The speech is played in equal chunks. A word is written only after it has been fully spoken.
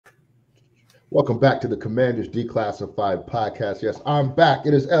Welcome back to the Commanders Declassified podcast. Yes, I'm back.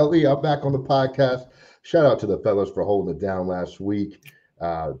 It is LE. I'm back on the podcast. Shout out to the fellas for holding it down last week.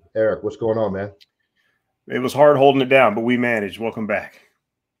 Eric, what's going on, man? It was hard holding it down, but we managed. Welcome back.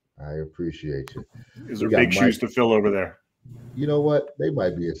 I appreciate you. Is there big shoes to fill over there? You know what? They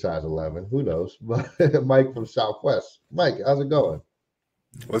might be a size 11. Who knows? But Mike from Southwest. Mike, how's it going?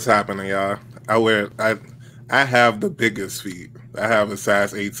 What's happening, y'all? I have the biggest feet. I have a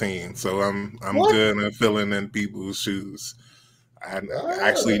size 18, so I'm good at filling in people's shoes. I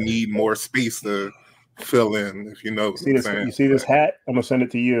actually need more space to fill in, if you know what I'm saying. You see this hat? I'm gonna send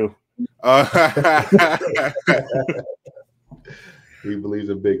it to you. He believes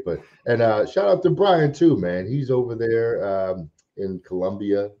in Bigfoot. And shout out to Brian too, man. He's over there in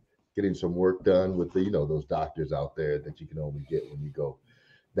Colombia getting some work done with the, those doctors out there that you can only get when you go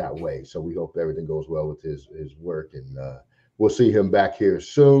that way. So we hope everything goes well with his work, and we'll see him back here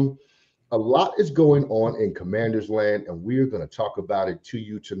soon. A lot is going on in Commanders land, and we're going to talk about it to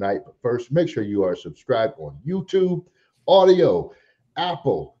you tonight. But first, make sure you are subscribed on YouTube, audio,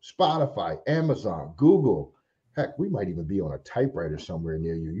 Apple, Spotify, Amazon, Google. Heck, we might even be on a typewriter somewhere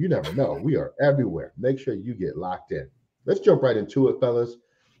near you. You never know. We are everywhere. Make sure you get locked in. Let's jump right into it, fellas.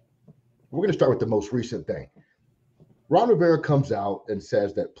 We're going to start with the most recent thing. Ron Rivera comes out and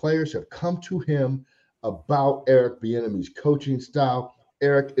says that players have come to him about Eric Bieniemy's coaching style.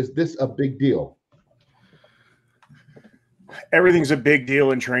 Eric, is this a big deal? Everything's a big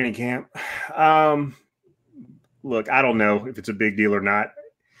deal in training camp. Look, I don't know if it's a big deal or not.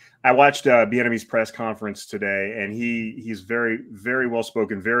 I watched Bieniemy's press conference today, and he's very, very well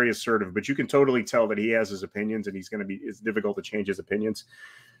spoken, very assertive. But you can totally tell that he has his opinions, and it's difficult to change his opinions.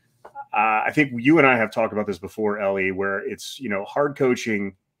 I think you and I have talked about this before, Ellie, where it's, hard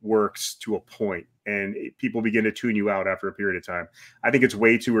coaching works to a point, and people begin to tune you out after a period of time. I think it's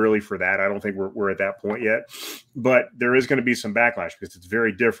way too early for that. I don't think we're at that point yet, but there is going to be some backlash because it's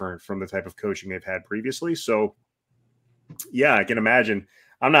very different from the type of coaching they've had previously. So, yeah, I can imagine.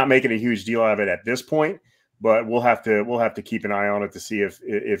 I'm not making a huge deal out of it at this point, but we'll have to keep an eye on it to see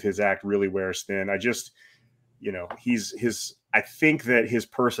if his act really wears thin. I just, I think that his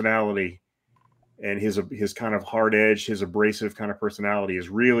personality and his kind of hard edge, his abrasive kind of personality is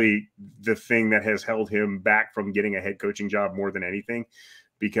really the thing that has held him back from getting a head coaching job more than anything.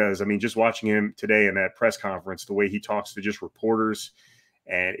 Because, just watching him today in that press conference, the way he talks to just reporters,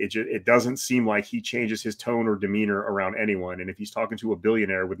 and it doesn't seem like he changes his tone or demeanor around anyone. And if he's talking to a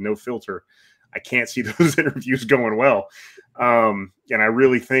billionaire with no filter, I can't see those interviews going well. And I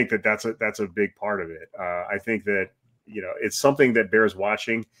really think that that's a big part of it. I think that, it's something that bears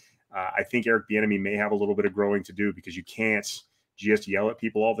watching. I think Eric Bieniemy may have a little bit of growing to do, because you can't just yell at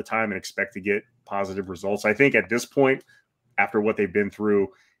people all the time and expect to get positive results. I think at this point, after what they've been through,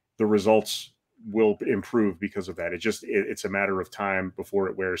 the results will improve because of that. It's a matter of time before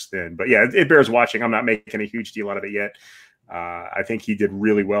it wears thin. But yeah, it bears watching. I'm not making a huge deal out of it yet. I think he did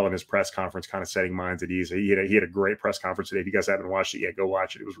really well in his press conference, kind of setting minds at ease. He had a great press conference today. If you guys haven't watched it yet, go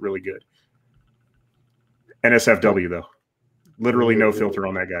watch it. It was really good. NSFW, though. Literally no filter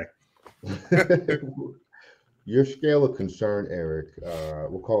on that guy. Your scale of concern, Eric,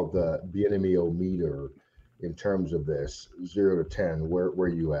 we'll call it the Bieniemy-o-meter in terms of this, 0 to 10. Where are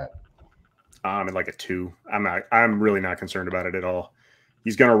you at? I'm at like a 2. I'm really not concerned about it at all.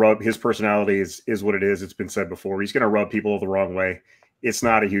 He's going to rub, his personality is what it is. It's been said before. He's going to rub people the wrong way. It's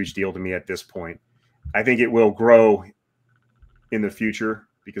not a huge deal to me at this point. I think it will grow in the future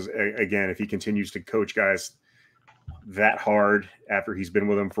because, again, if he continues to coach guys that hard after he's been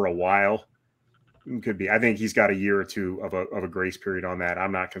with them for a while, it could be. I think he's got a year or two of a grace period on that.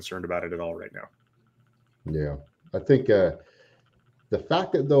 I'm not concerned about it at all right now. Yeah, I think the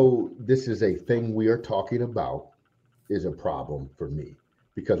fact that, though, this is a thing we are talking about is a problem for me,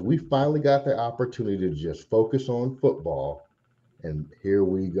 because we finally got the opportunity to just focus on football, and here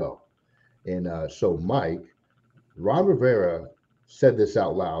we go. And so, Mike, Ron Rivera said this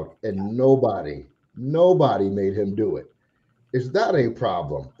out loud, and nobody made him do it. Is that a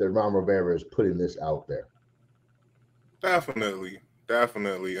problem that Ron Rivera is putting this out there? Definitely.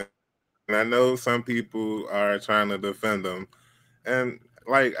 And I know some people are trying to defend him. And,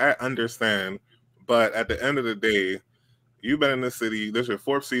 I understand. But at the end of the day, you've been in this city. This is your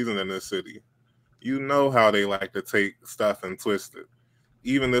 4th season in this city. You know how they like to take stuff and twist it.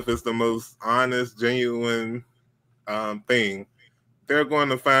 Even if it's the most honest, genuine thing, they're going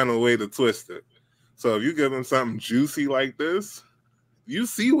to find a way to twist it. So if you give them something juicy like this, you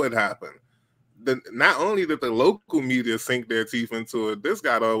see what happened. Not only did the local media sink their teeth into it, this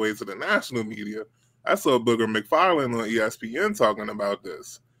got all the way to the national media. I saw Booger McFarland on ESPN talking about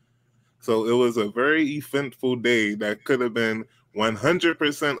this. So it was a very eventful day that could have been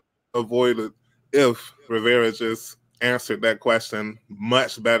 100% avoided if Rivera just answered that question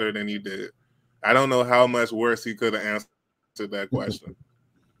much better than he did. I don't know how much worse he could have answered that question.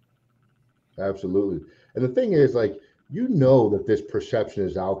 Absolutely. And the thing is, like, you know that this perception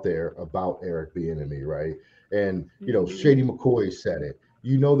is out there about Eric Bieniemy, right? And, you know, Shady McCoy said it.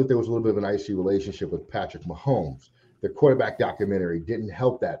 You know that there was a little bit of an icy relationship with Patrick Mahomes. The quarterback documentary didn't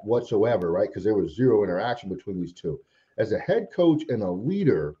help that whatsoever, right? Because there was zero interaction between these two. As a head coach and a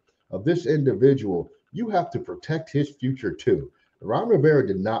leader of this individual, you have to protect his future too. Ron Rivera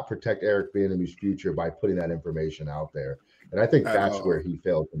did not protect Eric Bieniemy's future by putting that information out there. And I think At that's all. where he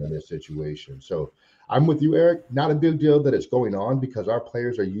failed him in this situation. So I'm with you, Eric. Not a big deal that it's going on because our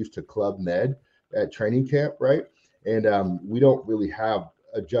players are used to Club Med at training camp, right? And we don't really have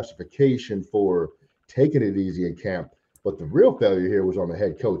a justification for taking it easy in camp. But the real failure here was on the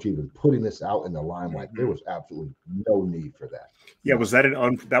head coach, even putting this out in the limelight. There was absolutely no need for that. Yeah, was that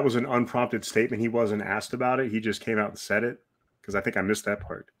that was an unprompted statement? He wasn't asked about it. He just came out and said it, because I think I missed that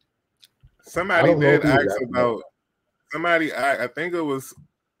part. Somebody did ask about somebody. I think it was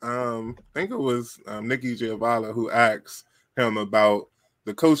Nikki Giovanna who asked him about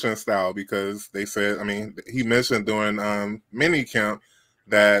the coaching style, because they said, I mean, he mentioned during mini camp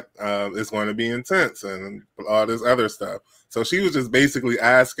that it's going to be intense and all this other stuff. So she was just basically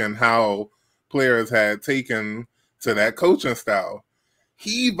asking how players had taken to that coaching style.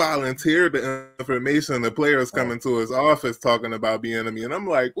 He volunteered the information. The players coming to his office talking about Bieniemy, and I'm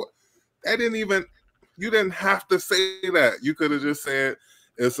like, what? That didn't even. You didn't have to say that. You could have just said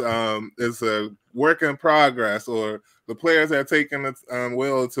it's a work in progress, or the players have taken it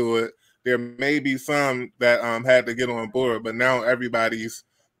well to it. There may be some that had to get on board, but now everybody's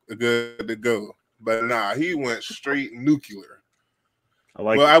good to go. But nah, he went straight nuclear.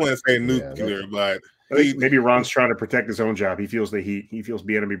 I wouldn't say nuclear, but maybe Ron's trying to protect his own job. He feels the heat. He feels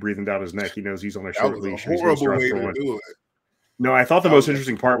Bieniemy breathing down his neck. He knows he's on a short leash. That was a horrible way to do it. No, I thought the most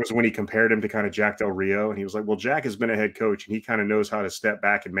interesting part was when he compared him to kind of Jack Del Rio, and he was like, well, Jack has been a head coach, and he kind of knows how to step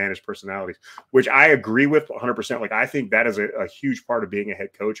back and manage personalities, which I agree with 100%. Like, I think that is a huge part of being a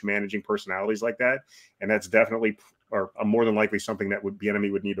head coach, managing personalities like that, and that's definitely or more than likely something that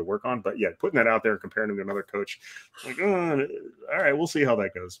Bieniemy would need to work on. But, yeah, putting that out there and comparing him to another coach, like, all right, we'll see how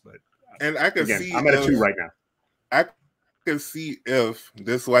that goes. But and I can see I'm at a 2 right now. I can see if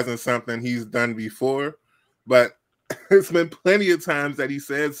this wasn't something he's done before, but it's been plenty of times that he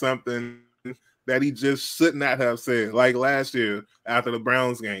said something that he just should not have said, like last year after the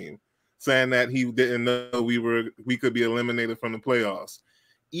Browns game, saying that he didn't know we could be eliminated from the playoffs.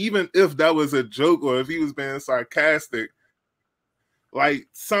 Even if that was a joke or if he was being sarcastic, like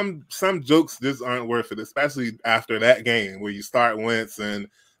some jokes just aren't worth it, especially after that game where you start Wentz and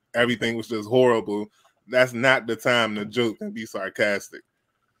everything was just horrible. That's not the time to joke and be sarcastic.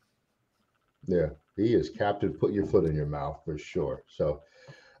 Yeah. He is captain. Put your foot in your mouth for sure. So,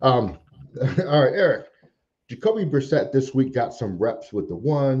 all right, Eric. Jacoby Brissett this week got some reps with the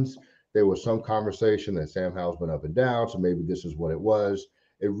ones. There was some conversation that Sam Howell's been up and down, so maybe this is what it was.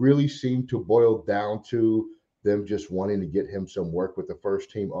 It really seemed to boil down to them just wanting to get him some work with the first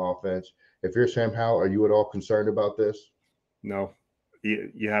team offense. If you're Sam Howell, are you at all concerned about this? No.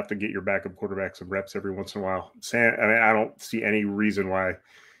 You have to get your backup quarterback some reps every once in a while. Sam, I mean, I don't see any reason why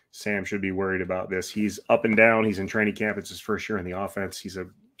Sam should be worried about this. He's up and down. He's in training camp. It's his first year in the offense. He's a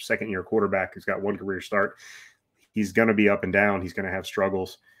second-year quarterback who's got one career start. He's going to be up and down. He's going to have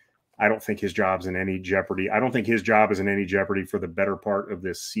struggles. I don't think his job's in any jeopardy. I don't think his job is in any jeopardy for the better part of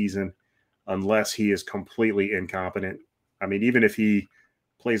this season unless he is completely incompetent. I mean, even if he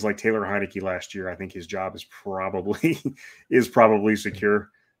plays like Taylor Heineke last year, I think his job is probably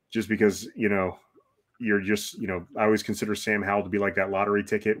secure, just because, you're just, I always consider Sam Howell to be like that lottery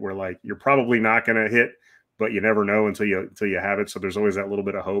ticket where, like, you're probably not going to hit, but you never know until you have it. So there's always that little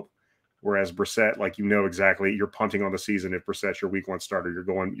bit of hope. Whereas Brissett, like, exactly, you're punting on the season. If Brissett's your week 1 starter, you're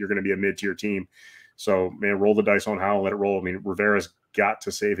going to be a mid-tier team. So, man, roll the dice on Howell, let it roll. I mean, Rivera's got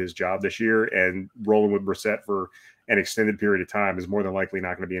to save his job this year, and rolling with Brissett for an extended period of time is more than likely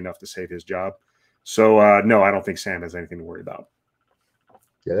not going to be enough to save his job. So, no, I don't think Sam has anything to worry about.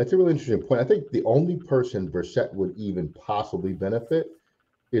 Yeah, that's a really interesting point. I think the only person Brissett would even possibly benefit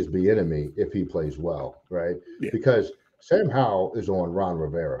is Bieniemy if he plays well, right? Yeah. Because Sam Howell is on Ron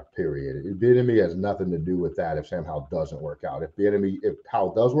Rivera, period. Bieniemy has nothing to do with that if Sam Howell doesn't work out. If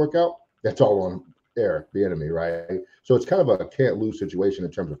Howell does work out, that's all on Eric Bieniemy, right? So it's kind of a can't-lose situation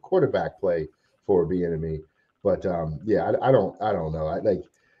in terms of quarterback play for Bieniemy. But yeah, I don't know.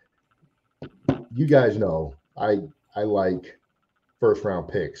 You guys know, I like first-round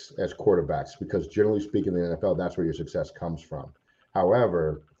picks as quarterbacks because generally speaking, in the NFL, that's where your success comes from.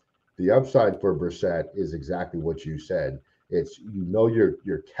 However, the upside for Brissett is exactly what you said. It's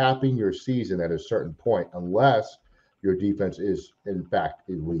you're capping your season at a certain point unless your defense is in fact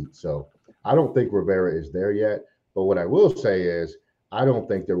elite. So I don't think Rivera is there yet. But what I will say is I don't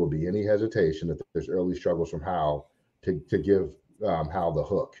think there will be any hesitation if there's early struggles from Howell to give Howell the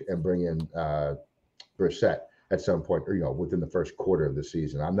hook and bring in Brissett at some point, or within the first quarter of the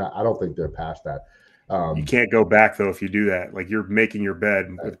season. I don't think they're past that. You can't go back though if you do that. Like you're making your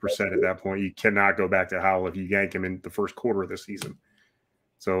bed with Brissett at that point. You cannot go back to Howell if you yank him in the first quarter of the season.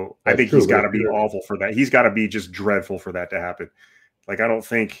 So I think he's got to be awful for that. He's got to be just dreadful for that to happen. Like I don't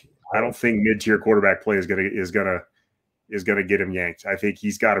think mid-tier quarterback play is gonna get him yanked. I think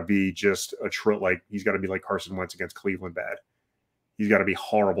he's got to be just he's got to be like Carson Wentz against Cleveland bad. He's got to be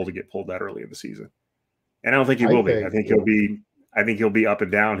horrible to get pulled that early in the season. And I don't think he will be. I think he'll be up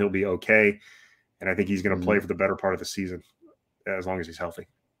and down. He'll be okay. And I think he's going to play for the better part of the season as long as he's healthy.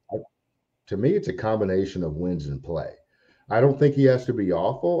 To me, it's a combination of wins and play. I don't think he has to be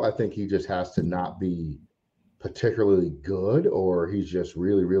awful. I think he just has to not be particularly good, or he's just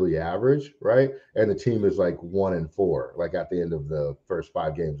really, really average, right? And the team is like 1-4, like at the end of the first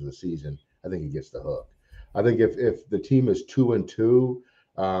 5 games of the season. I think he gets the hook. I think if the team is 2-2,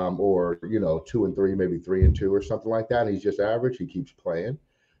 or 2-3, maybe 3-2 or something like that, and he's just average, he keeps playing.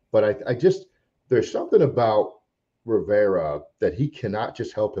 But I just there's something about Rivera that he cannot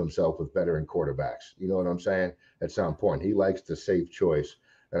just help himself with veteran quarterbacks. You know what I'm saying? At some point, he likes the safe choice,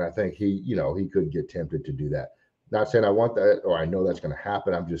 and I think he could get tempted to do that. Not saying I want that or I know that's going to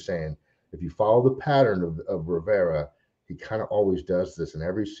happen. I'm just saying if you follow the pattern of Rivera, he kind of always does this. And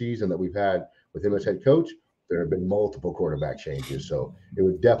every season that we've had with him as head coach, there have been multiple quarterback changes. So it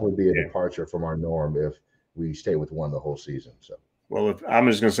would definitely be a departure from our norm if we stay with one the whole season. So, well, I'm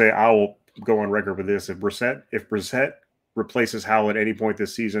just going to say I will go on record with this. If Brissett replaces Howell at any point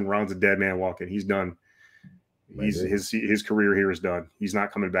this season, Ron's a dead man walking. He's done. His career here is done. He's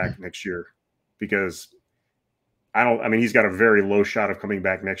not coming back next year because he's got a very low shot of coming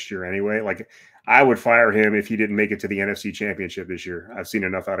back next year anyway. Like I would fire him if he didn't make it to the NFC Championship this year. I've seen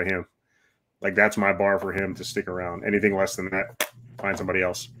enough out of him. Like that's my bar for him to stick around. Anything less than that, find somebody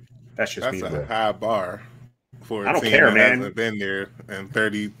else. That's just me. That's a high bar for I a don't team care, that man. hasn't been there in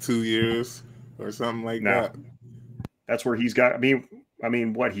 32 years or something like that. That's where he's got. I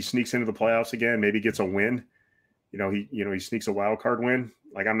mean, what he sneaks into the playoffs again, maybe gets a win. He sneaks a wild card win.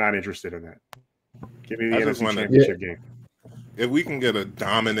 Like I'm not interested in that. Give me the NFC Championship game. If we can get a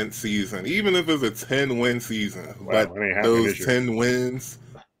dominant season, even if it's a 10-win season, but those 10 wins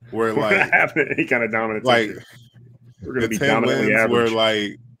were like any kind of dominance. Like we're going to be 10 wins average. were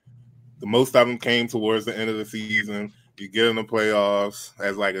like the most of them came towards the end of the season. You get in the playoffs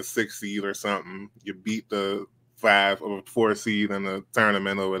as like a 6 seed or something. You beat the 5 or 4 seed in the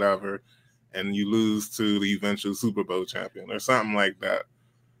tournament or whatever, and you lose to the eventual Super Bowl champion or something like that.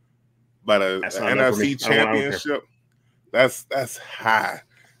 But an NFC championship, that's high.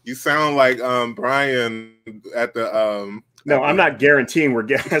 You sound like Brian at the No, I'm not guaranteeing we're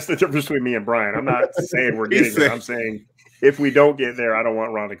getting. That's the difference between me and Brian. I'm not saying we're getting there. I'm saying if we don't get there, I don't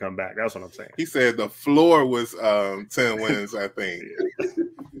want Ron to come back. That's what I'm saying. He said the floor was 10 wins, I think.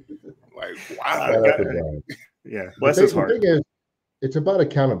 Like, wow. Yeah, bless his heart. The thing is, it's about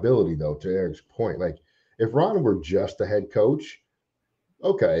accountability, though, to Eric's point. Like, if Ron were just the head coach,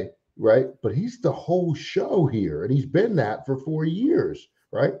 okay, right? But he's the whole show here, and he's been that for 4 years,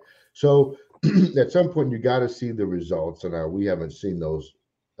 right? So at some point, you got to see the results, and we haven't seen those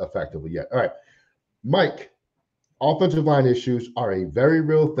effectively yet. All right, Mike, offensive line issues are a very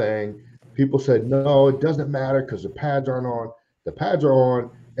real thing. People said, no, it doesn't matter because the pads aren't on. The pads are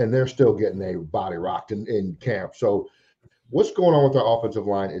on, and they're still getting their body rocked in camp. So what's going on with our offensive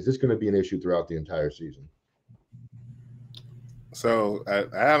line? Is this going to be an issue throughout the entire season? So I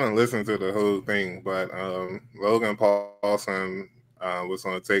haven't listened to the whole thing, but Logan Paulson was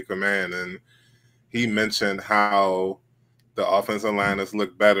on Take Command, and he mentioned how the offensive line has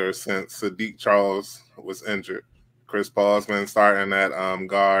looked better since Sadiq Charles was injured. Chris Paul's been starting at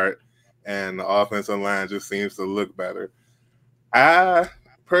guard, and the offensive line just seems to look better. I,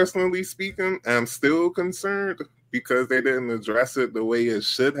 personally speaking, am still concerned because they didn't address it the way it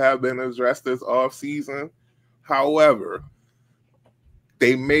should have been addressed this offseason. However,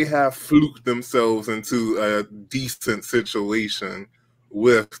 they may have fluked themselves into a decent situation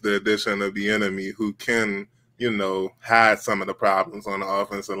with the addition of Bieniemy, who can, hide some of the problems on the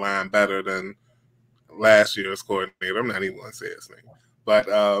offensive line better than last year's coordinator. I'm not even going to say his name. But,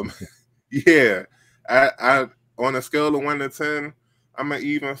 yeah, I on a scale of 1 to 10, I'm an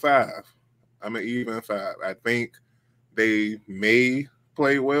even 5. I'm an even 5. I think they may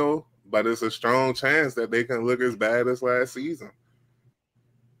play well, but it's a strong chance that they can look as bad as last season.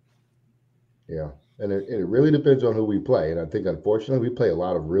 Yeah, and it really depends on who we play. And I think, unfortunately, we play a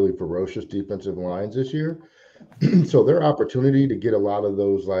lot of really ferocious defensive lines this year. So their opportunity to get a lot of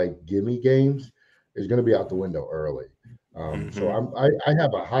those like gimme games is going to be out the window early. So I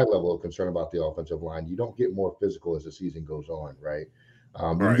have a high level of concern about the offensive line. You don't get more physical as the season goes on, right? You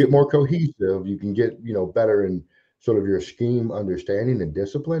can Right. get more cohesive. You can get better in sort of your scheme understanding and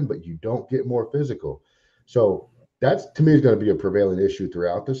discipline, but you don't get more physical. So that's to me is going to be a prevailing issue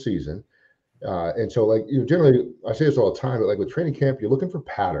throughout the season. And so, like, generally, I say this all the time, but like with training camp, you're looking for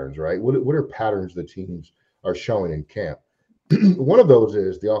patterns, right? What are patterns the teams are showing in camp? One of those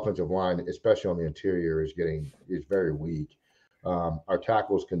is the offensive line, especially on the interior, is very weak. Our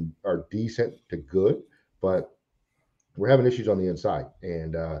tackles are decent to good, but we're having issues on the inside.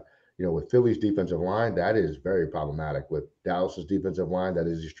 And with Philly's defensive line, that is very problematic. With Dallas's defensive line, that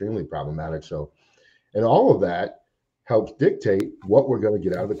is extremely problematic. So, and all of that helps dictate what we're going to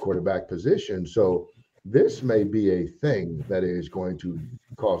get out of the quarterback position. So this may be a thing that is going to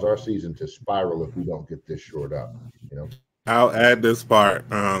cause our season to spiral if we don't get this shored up. I'll add this part.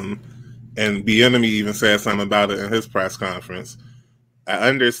 And Bieniemy even said something about it in his press conference. I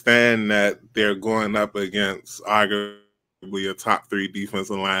understand that they're going up against arguably a top 3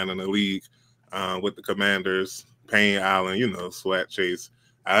 defensive line in the league with the Commanders, Payne Allen, Sweat Chase.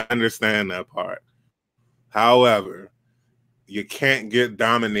 I understand that part. However, you can't get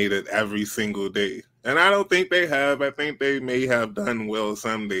dominated every single day. And I don't think they have. I think they may have done well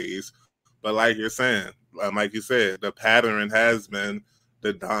some days. But like you're saying, like you said, the pattern has been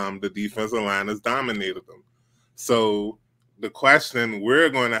the defensive line has dominated them. So the question we're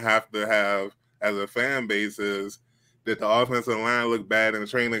going to have as a fan base is, did the offensive line look bad in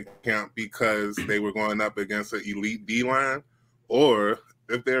training camp because they were going up against an elite D-line? Or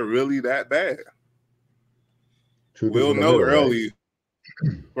if they're really that bad? We'll know early.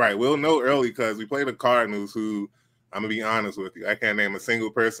 Right, we'll know early because we play the Cardinals, who, I'm going to be honest with you, I can't name a single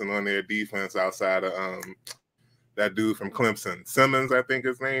person on their defense outside of that dude from Clemson. Simmons, I think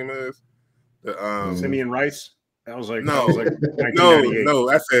his name is. Simeon Rice? That was like no, 1998. no,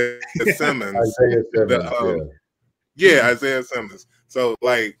 I said Simmons. Isaiah Simmons, Isaiah Simmons. So,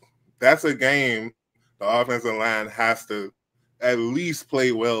 like, that's a game the offensive line has to at least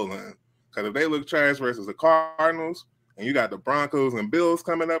play well in. Because if they look trash versus the Cardinals, and you got the Broncos and Bills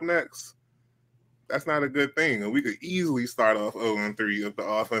coming up next, that's not a good thing. And we could easily start off 0-3 if the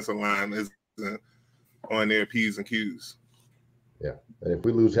offensive line isn't on their P's and Q's. Yeah. And if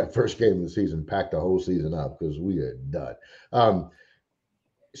we lose that first game of the season, pack the whole season up because we are done.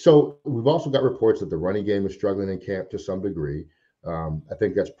 So we've also got reports that the running game is struggling in camp to some degree. I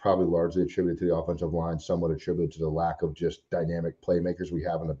think that's probably largely attributed to the offensive line, somewhat attributed to the lack of just dynamic playmakers we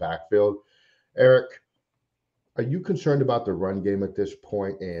have in the backfield. Eric, are you concerned about the run game at this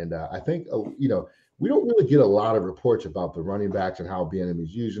point? And I think, we don't really get a lot of reports about the running backs and how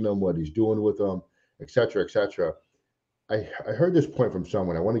Bieniemy's using them, what he's doing with them, et cetera, et cetera. I heard this point from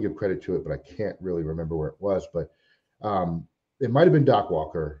someone. I want to give credit to it, but I can't really remember where it was. But it might have been Doc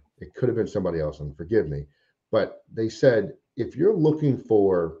Walker. It could have been somebody else, and forgive me. But they said, if you're looking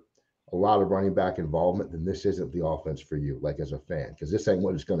for a lot of running back involvement, then this isn't the offense for you, like as a fan, because this ain't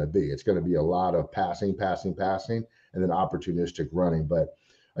what it's going to be. It's going to be a lot of passing, and then opportunistic running. But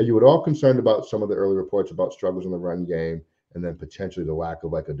are you at all concerned about some of the early reports about struggles in the run game and then potentially the lack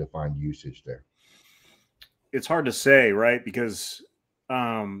of like a defined usage there? It's hard to say, right? Because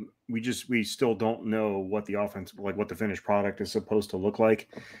we still don't know what the offense, like what the finished product is supposed to look like.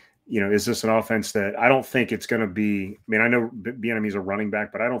 Is this an offense that I don't think it's going to be? I mean, I know Bieniemy's a running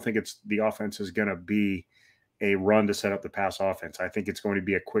back, but I don't think the offense is going to be a run to set up the pass offense. I think it's going to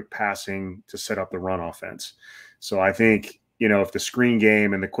be a quick passing to set up the run offense. So I think, if the screen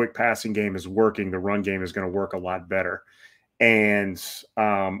game and the quick passing game is working, the run game is going to work a lot better. And,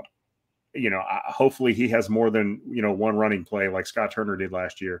 hopefully he has more than, one running play like Scott Turner did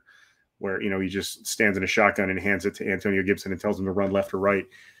last year, where, he just stands in a shotgun and hands it to Antonio Gibson and tells him to run left or right.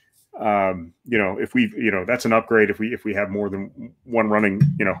 If we, that's an upgrade if we have more than one running,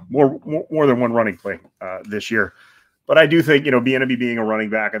 more than one running play this year. But I do think, Bieniemy being a running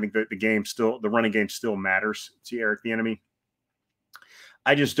back, I think that the running game still matters to Eric Bieniemy.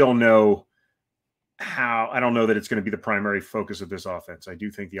 I just don't know I don't know that it's going to be the primary focus of this offense. I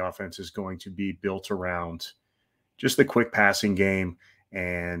do think the offense is going to be built around just the quick passing game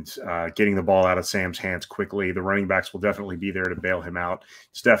and getting the ball out of Sam's hands quickly. The running backs will definitely be there to bail him out.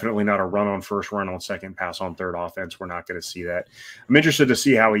 It's definitely not a run on first, run on second, pass on third offense. We're not going to see that. I'm interested to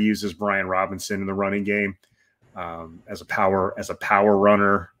see how he uses Brian Robinson in the running game as a power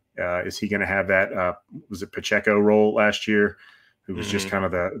runner. Is he going to have that? Was it Pacheco role last year, who was just kind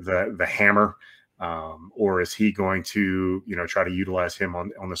of the hammer? Or is he going to, try to utilize him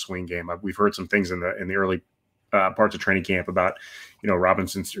on the swing game? We've heard some things in the early parts of training camp about,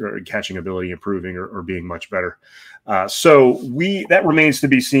 Robinson's catching ability improving or being much better. So that remains to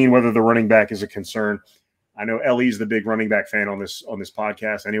be seen whether the running back is a concern. I know Ellie's the big running back fan on this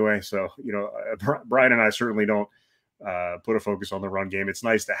podcast anyway. So, Brian and I certainly don't put a focus on the run game. It's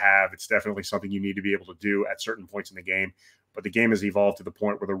nice to have. It's definitely something you need to be able to do at certain points in the game. But the game has evolved to the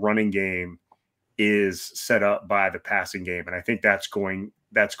point where the running game is set up by the passing game. And I think that's going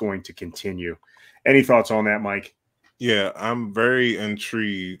to continue. Any thoughts on that, Mike? Yeah, I'm very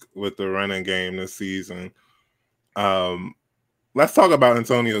intrigued with the running game this season. Let's talk about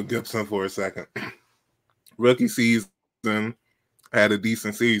Antonio Gibson for a second. Rookie season, had a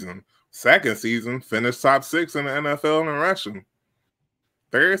decent season. Second season, finished top 6 in the NFL in rushing.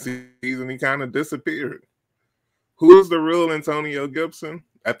 Third season, he kind of disappeared. Who's the real Antonio Gibson?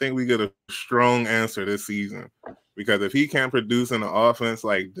 I think we get a strong answer this season. Because if he can't produce in an offense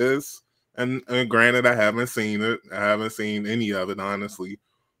like this, and granted, I haven't seen it. I haven't seen any of it, honestly.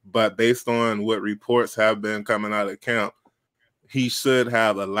 But based on what reports have been coming out of camp, he should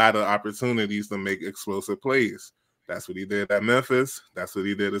have a lot of opportunities to make explosive plays. That's what he did at Memphis. That's what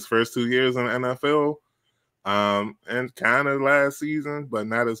he did his first 2 years in the NFL. And kind of last season, but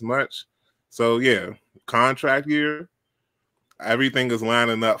not as much. So, yeah, contract year, everything is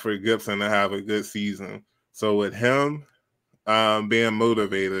lining up for Gibson to have a good season. So with him being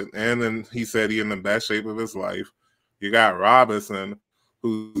motivated, and then he said he's in the best shape of his life. You got Robinson,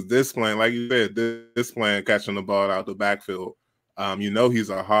 who's displaying, like you said, displaying catching the ball out the backfield. He's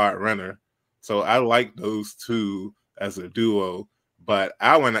a hard runner. So I like those two as a duo. But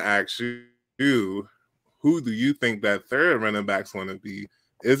I want to ask you, who do you think that third running back's going to be?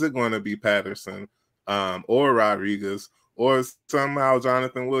 Is it going to be Patterson or Rodriguez, or somehow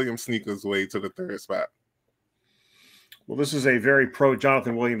Jonathan Williams sneak his way to the third spot? Well, this is a very pro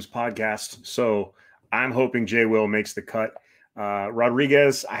Jonathan Williams podcast, so I'm hoping Jay Will makes the cut.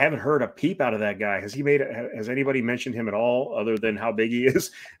 Rodriguez, I haven't heard a peep out of that guy. Has anybody mentioned him at all other than how big he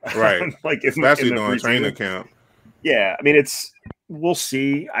is? Right. Especially during training camp. Yeah. I mean, we'll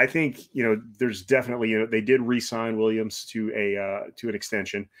see. I think, there's definitely, they did re-sign Williams to an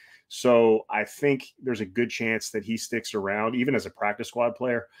extension. So I think there's a good chance that he sticks around even as a practice squad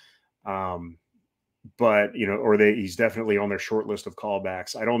player. But, he's definitely on their short list of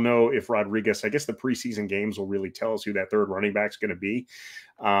callbacks. I don't know if Rodriguez, I guess the preseason games will really tell us who that third running back is going to be.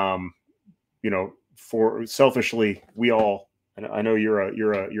 For selfishly, we all, I know you're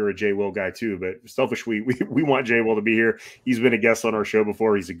a Jay Will guy too, but selfishly, we want Jay Will to be here. He's been a guest on our show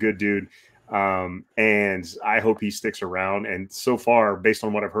before. He's a good dude. And I hope he sticks around. And so far, based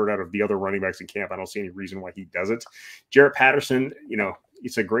on what I've heard out of the other running backs in camp, I don't see any reason why he doesn't. Jarrett Patterson,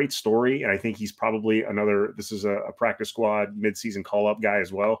 it's a great story. And I think he's probably this is a practice squad midseason call-up guy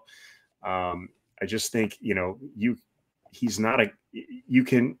as well. I just think, he's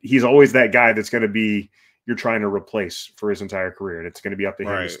always that guy that's going to be, you're trying to replace for his entire career. And it's going to be up to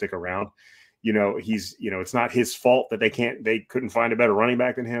him to stick around. It's not his fault that they couldn't find a better running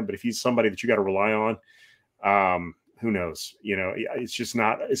back than him, but if he's somebody that you got to rely on, who knows? It's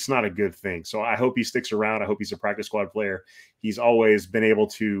not a good thing. So I hope he sticks around. I hope he's a practice squad player. He's always been able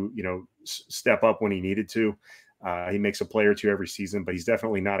to, step up when he needed to. He makes a play or two every season, but he's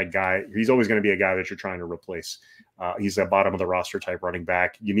definitely not a guy. He's always going to be a guy that you're trying to replace. He's a bottom of the roster type running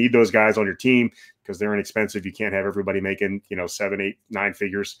back. You need those guys on your team because they're inexpensive. You can't have everybody making, 7, 8, 9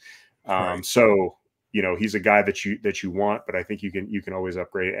 figures. Right. So, he's a guy that you want, but I think you can always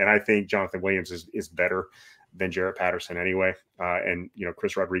upgrade. And I think Jonathan Williams is better than Jarrett Patterson anyway. And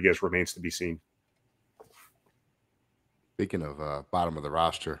Chris Rodriguez remains to be seen. Speaking of bottom of the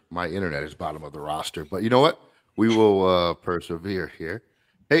roster, my internet is bottom of the roster, but you know what? We will persevere here.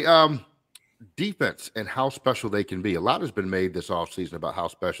 Hey, defense and how special they can be. A lot has been made this offseason about how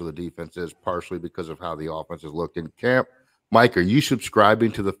special the defense is, partially because of how the offense has looked in camp. Mike, are you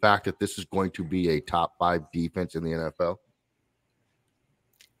subscribing to the fact that this is going to be a top 5 defense in the NFL?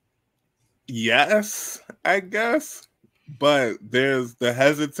 Yes, I guess. But there's the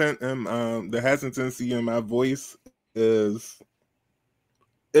hesitancy in my voice is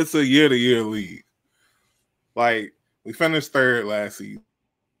it's a year-to-year league. Like, we finished third last season.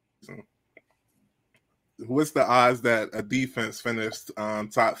 what's the odds that a defense finished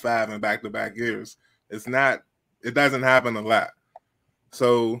top 5 in back-to-back years? It's not. It doesn't happen a lot.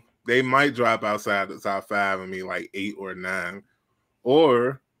 So they might drop outside the top 5 and be like 8 or 9,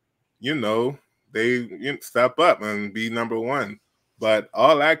 or they step up and be number 1. But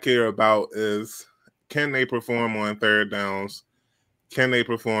all I care about is, can they perform on third downs? Can they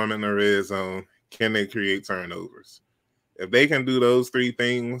perform in the red zone? Can they create turnovers? If they can do those 3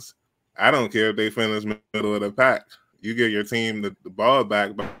 things, I don't care if they finish middle of the pack. You get your team the ball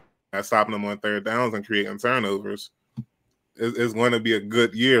back by stopping them on third downs and creating turnovers. It's going to be a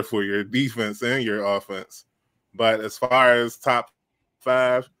good year for your defense and your offense. But as far as top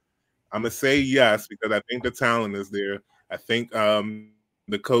 5, I'm going to say yes, because I think the talent is there. I think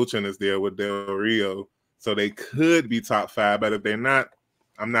the coaching is there with Del Rio. So they could be top 5, but if they're not,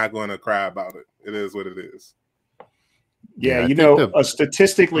 I'm not going to cry about it. It is what it is. Yeah, a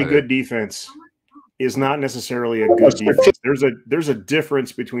statistically good defense is not necessarily a good defense. There's a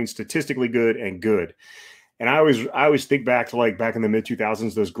difference between statistically good and good. And I always think back to like back in the mid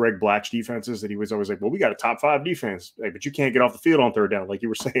 2000s, those Greg Blatch defenses that he was always like, well, we got a top 5 defense, but you can't get off the field on third down, like you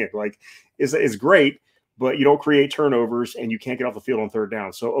were saying. Like, it's great, but you don't create turnovers and you can't get off the field on third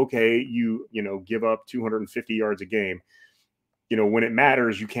down. So okay, you give up 250 yards a game. When it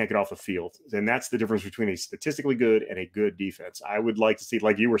matters, you can't get off the field. And that's the difference between a statistically good and a good defense. I would like to see,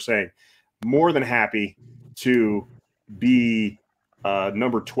 like you were saying, more than happy to be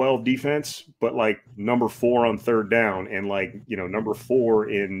number 12 defense, but like number 4 on third down and like, number 4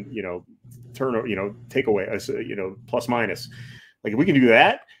 in, turnover, takeaway, plus minus. Like if we can do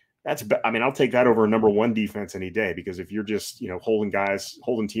that, I'll take that over a number 1 defense any day, because if you're just,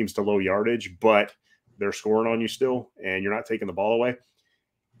 holding teams to low yardage, but they're scoring on you still and you're not taking the ball away,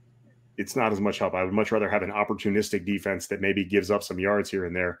 it's not as much help. I would much rather have an opportunistic defense that maybe gives up some yards here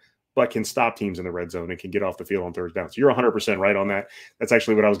and there, but can stop teams in the red zone and can get off the field on third down. So you're 100% right on that. That's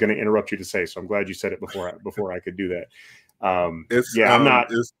actually what I was going to interrupt you to say. So I'm glad you said it before I could do that. I'm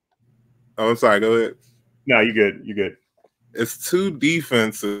not. I'm sorry. Go ahead. No, you're good. You're good. It's 2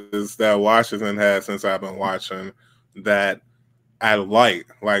 defenses that Washington has since I've been watching that I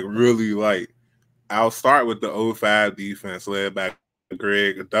really like. I'll start with the 05 defense led by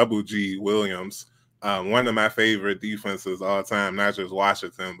Greg Double G Williams. One of my favorite defenses all time, not just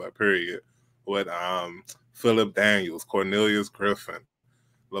Washington, but period, with Philip Daniels, Cornelius Griffin,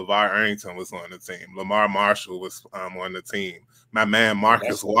 LeVar Arrington was on the team. Lamar Marshall was on the team. My man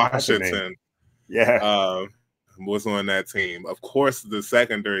Marcus Washington was on that team. Of course, the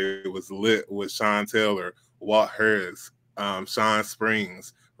secondary was lit with Sean Taylor, Walt Hurst, Sean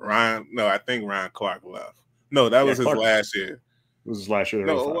Springs, I think Ryan Clark left. No, that was his last year. It was his last year.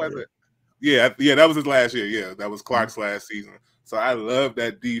 No, was it? Yeah, that was his last year. Yeah, that was Clark's last season. So I love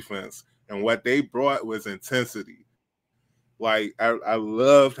that defense. And what they brought was intensity. Like, I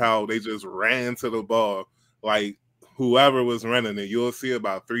loved how they just ran to the ball. Like, whoever was running it, you'll see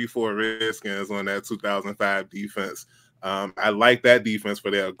about 3-4 Redskins on that 2005 defense. I like that defense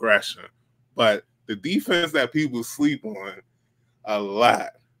for their aggression. But the defense that people sleep on a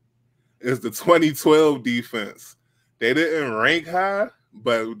lot is the 2012 defense. They didn't rank high,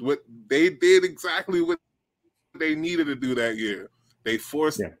 but what they did exactly what they needed to do that year. They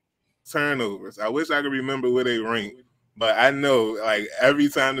forced turnovers. I wish I could remember where they ranked, but I know like every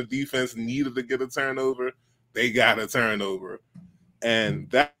time the defense needed to get a turnover, they got a turnover. And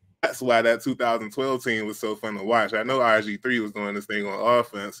that's why that 2012 team was so fun to watch. I know RG3 was doing this thing on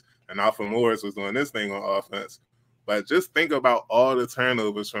offense and Alpha Morris was doing this thing on offense. But just think about all the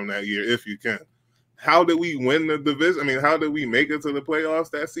turnovers from that year if you can. How did we win the division? I mean, how did we make it to the playoffs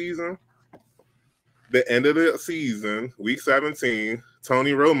that season? The end of the season, week 17,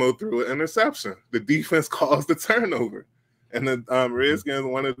 Tony Romo threw an interception. The defense caused the turnover. And the Redskins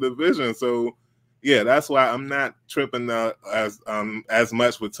won the division. So, yeah, that's why I'm not tripping as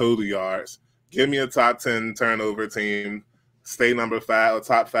much with total yards. Give me a top 10 turnover team. Stay number 5 or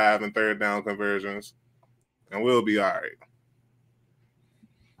top 5 in third down conversions. And we'll be all right.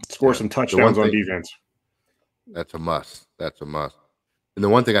 Score some touchdowns on defense. That's a must. That's a must. And the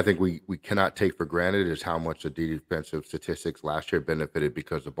one thing I think we cannot take for granted is how much the defensive statistics last year benefited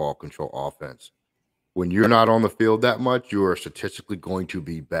because of ball control offense. When you're not on the field that much, you are statistically going to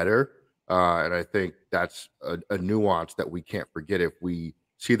be better. And I think that's a nuance that we can't forget if we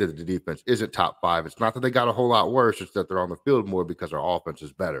see that the defense isn't top 5. It's not that they got a whole lot worse. It's that they're on the field more because our offense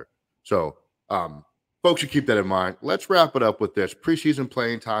is better. So, folks should keep that in mind. Let's wrap it up with this. Preseason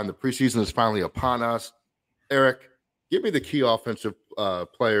playing time. The preseason is finally upon us. Eric, give me the key offensive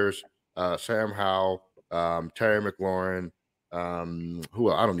players, Sam Howell, Terry McLaurin,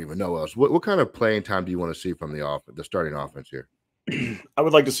 Who I don't even know else. What kind of playing time do you want to see from the starting offense here? I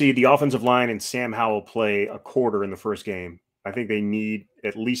would like to see the offensive line and Sam Howell play a quarter in the first game. I think they need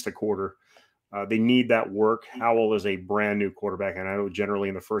at least a quarter. They need that work. Howell is a brand new quarterback, and I know generally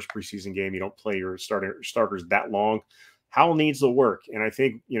in the first preseason game you don't play your starters that long. Howell needs the work, and I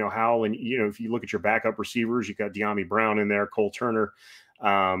think Howell, and if you look at your backup receivers, you got Bieniemy Brown in there, Cole Turner.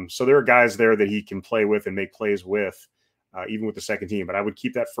 So there are guys there that he can play with and make plays with, even with the second team. But I would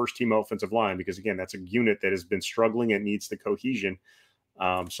keep that first team offensive line because again, that's a unit that has been struggling and needs the cohesion.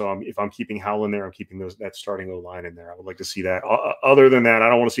 So if I'm keeping Howell in there, I'm keeping that starting O line in there. I would like to see that. Other than that, I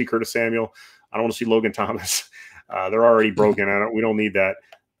don't want to see Curtis Samuel. I don't want to see Logan Thomas. They're already broken. We don't need that.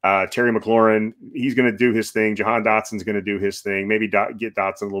 Terry McLaurin, he's going to do his thing. Jahan Dotson's going to do his thing. Maybe get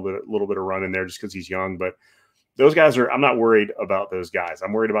Dotson a little bit of run in there just because he's young. But those guys I'm not worried about those guys.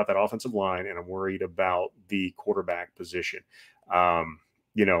 I'm worried about that offensive line, and I'm worried about the quarterback position.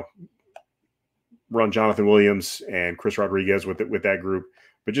 Run Jonathan Williams and Chris Rodriguez with that group,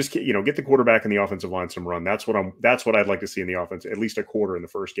 but just get the quarterback and the offensive line some run. That's what I'd like to see in the offense. At least a quarter in the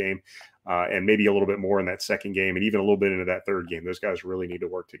first game, and maybe a little bit more in that second game, and even a little bit into that third game. Those guys really need to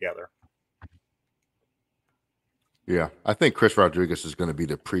work together. Yeah, I think Chris Rodriguez is going to be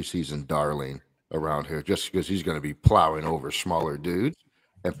the preseason darling around here, just because he's going to be plowing over smaller dudes,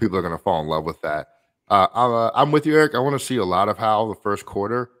 and people are going to fall in love with that. I'm with you, Eric. I want to see a lot of Howell the first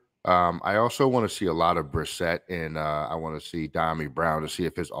quarter. I also want to see a lot of Brissett, and I want to see Bieniemy Brown to see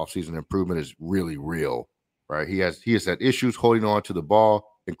if his offseason improvement is really real. Right? He has had issues holding on to the ball,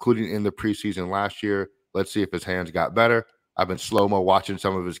 including in the preseason last year. Let's see if his hands got better. I've been slow-mo watching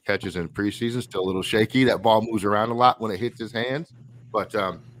some of his catches in preseason, still a little shaky. That ball moves around a lot when it hits his hands, but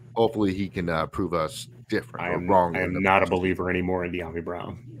hopefully he can prove us different or wrong. I am not a believer anymore in Bieniemy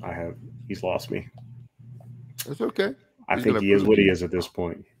Brown. He's lost me. It's okay. I think he is what he is at this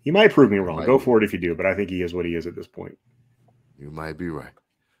point. He might prove me wrong. Go for it if you do, but I think he is what he is at this point. You might be right.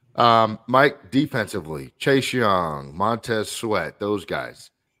 Mike, defensively, Chase Young, Montez Sweat, those guys,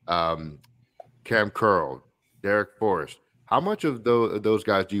 Cam Curl, Derek Forrest. How much of those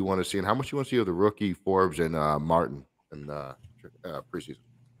guys do you want to see, and how much do you want to see of the rookie Forbes and Martin in preseason?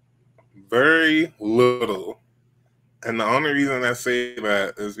 Very little. And the only reason I say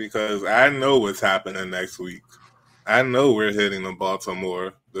that is because I know what's happening next week. I know we're hitting the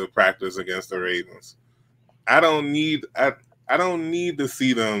Baltimore to practice against the Ravens. I don't need to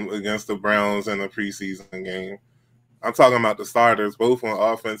see them against the Browns in a preseason game. I'm talking about the starters, both on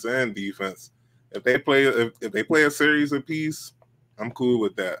offense and defense. If they play a series apiece, I'm cool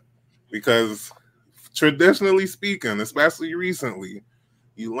with that. Because traditionally speaking, especially recently,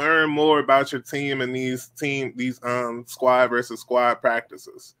 you learn more about your team in these squad versus squad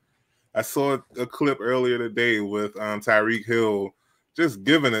practices. I saw a clip earlier today with Tyreek Hill just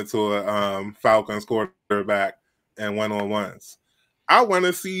giving it to a Falcons quarterback and one-on-ones. I want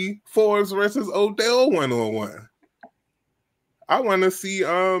to see Forbes versus Odell one-on-one. I want to see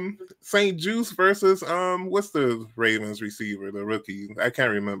St. Juice versus what's the Ravens receiver, the rookie? I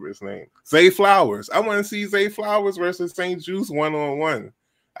can't remember his name. Zay Flowers. I want to see Zay Flowers versus St. Juice one-on-one.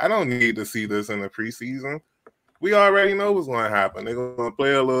 I don't need to see this in the preseason. We already know what's going to happen. They're going to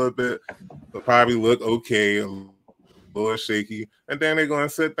play a little bit. They'll probably look okay, a little shaky, and then they're going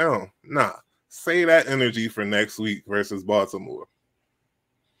to sit down. Nah, save that energy for next week versus Baltimore.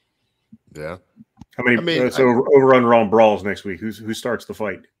 Yeah. How many? Over on brawls next week. Who starts the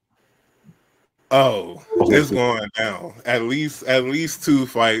fight? Oh, it's going down. At least 2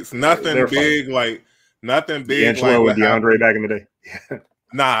 fights. Nothing big like D'Angelo and DeAndre back in the day.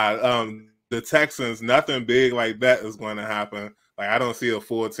 Nah, the Texans, nothing big like that is going to happen. Like I don't see a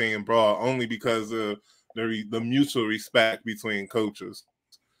full team brawl only because of the mutual respect between coaches.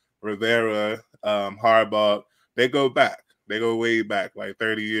 Rivera, Harbaugh, they go back. They go way back, like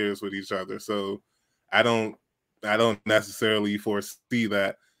 30 years with each other. So I don't necessarily foresee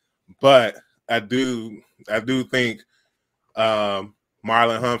that, but I do think Marlon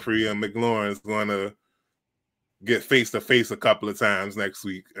Humphrey and McLaurin is going to get face to face a couple of times next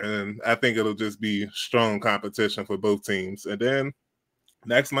week, and I think it'll just be strong competition for both teams. And then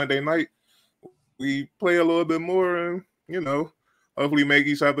next Monday night, we play a little bit more, and hopefully make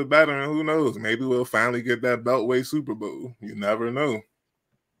each other better. And who knows, maybe we'll finally get that Beltway Super Bowl. You never know.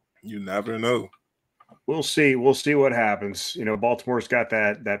 You never know. We'll see. We'll see what happens. Baltimore's got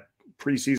that preseason